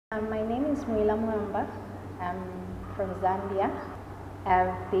My name is Mwila. I'm from Zambia.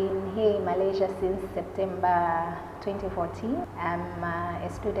 I've been here in Malaysia since September 2014. I'm a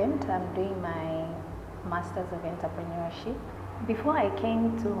student. I'm doing my Masters of Entrepreneurship. Before I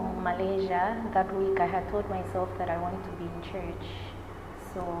came to Malaysia that week, I had told myself that I want to be in church.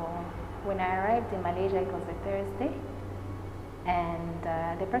 So when I arrived in Malaysia, it was a Thursday, and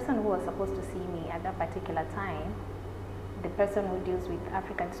the person who was supposed to see me at that particular time, the person who deals with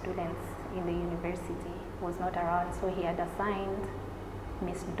African students in the university, was not around, so he had assigned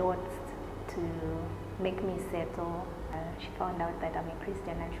Miss Dot to make me settle. She found out that I'm a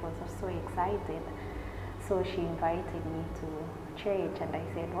Christian and she was so excited. So she invited me to church and I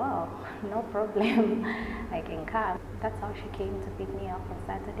said, well, no problem, I can come. That's how she came to pick me up on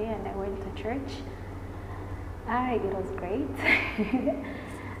Saturday and I went to church. It was great.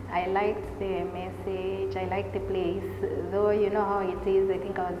 I liked the message, I liked the place, though you know how it is, I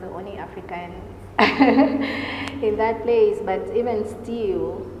think I was the only African in that place, but even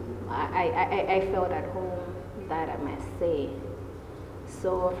still, I felt at home, that I must say.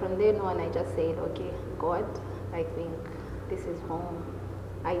 So from then on, I just said, okay, God, I think this is home.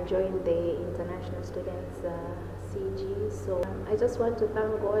 I joined the International Students CG, so I just want to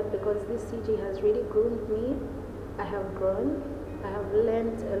thank God because this CG has really groomed me. I have grown. I have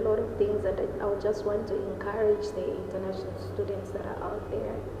learned a lot of things that I would just want to encourage the international students that are out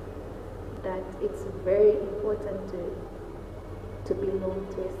there, that it's very important to belong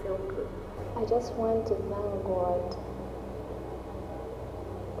to a cell group. I just want to thank God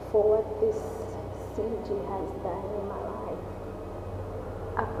for what this CG has done in my life.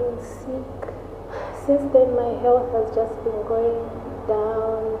 I've been sick. Since then my health has just been going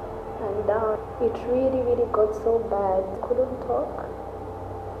down and down. It really got so bad. Couldn't talk.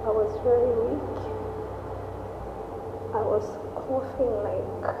 I was very weak. I was coughing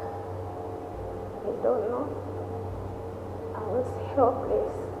like, I don't know. I was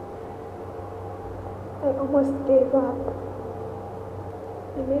helpless. I almost gave up.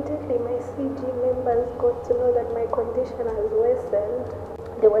 Immediately my CG members got to know that my condition has worsened.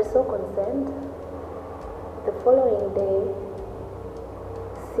 They were so concerned. The following day,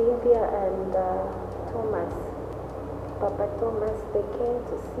 Cynthia and Thomas, Papa Thomas, they came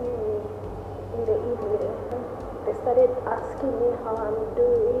to see me in the evening. They started asking me how I'm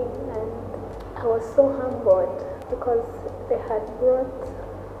doing, and I was so humbled because they had brought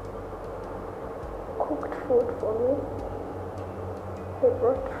cooked food for me. They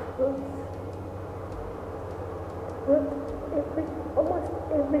brought fruits, almost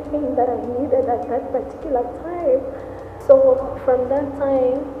everything that I needed at that particular time. So from that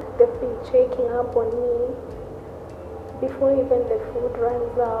time, they've been checking up on me. Before even the food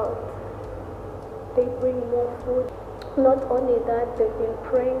runs out, they bring more food. Not only that, they've been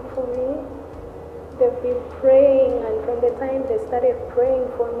praying for me. They've been praying, and from the time they started praying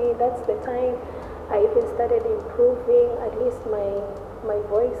for me, that's the time I even started improving. At least my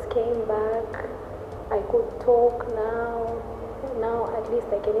voice came back. I could talk now. Now at least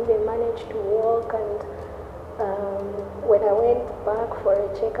I can even manage to walk. And when I went back for a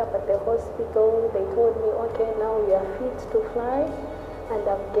checkup at the hospital, they told me, okay, now you are fit to fly, and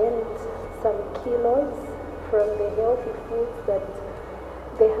I've gained some kilos from the healthy foods that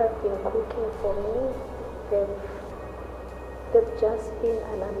they have been cooking for me. They've just been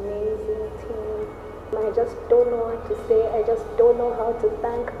an amazing team. I just don't know what to say. I just don't know how to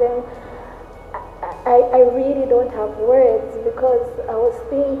thank them. I really don't have words because I was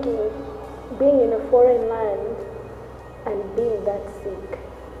thinking, being in a foreign land and being that sick,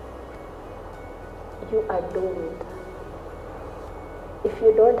 you are doomed. If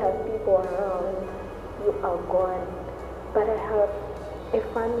you don't have people around, you are gone. But I have a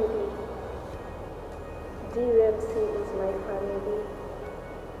family. DUMC is my family.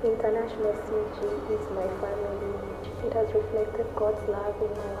 International CG is my family. It has reflected God's love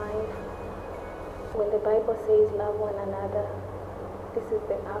in my life. When the Bible says love one another, this is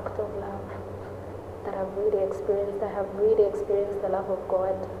the act of love that I've really experienced. I have really experienced the love of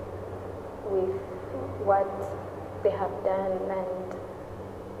God with what they have done, and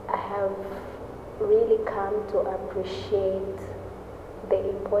I have really come to appreciate the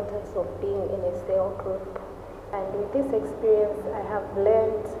importance of being in a cell group. And with this experience, I have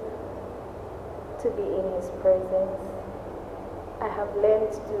learned to be in His presence. I have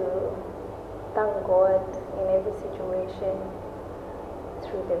learned to thank God in every situation,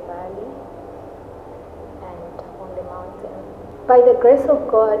 through the valley and on the mountain. By the grace of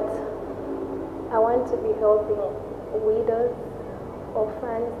God, I want to be helping widows,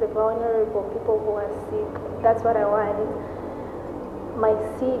 orphans, the vulnerable, people who are sick. That's what I want. my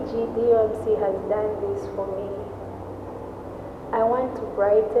CG DUMC has done this for me. I want to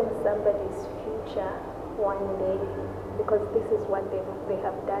brighten somebody's future one day, because this is what they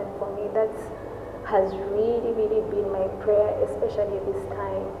have done for me. That has really been my prayer, especially this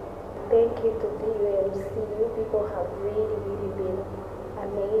time. Thank you to DUMC. You people have really been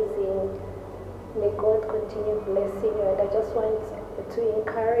amazing. May God continue blessing you, and I just want to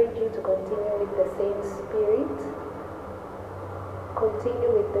encourage you to continue with the same spirit. Continue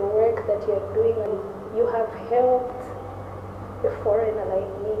with the work that you are doing. You have helped a foreigner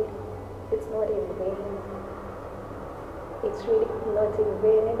like me. It's not in vain. It's really not in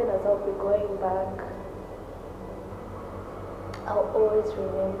vain. Even as I'll be going back, I'll always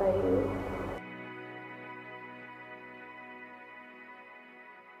remember you.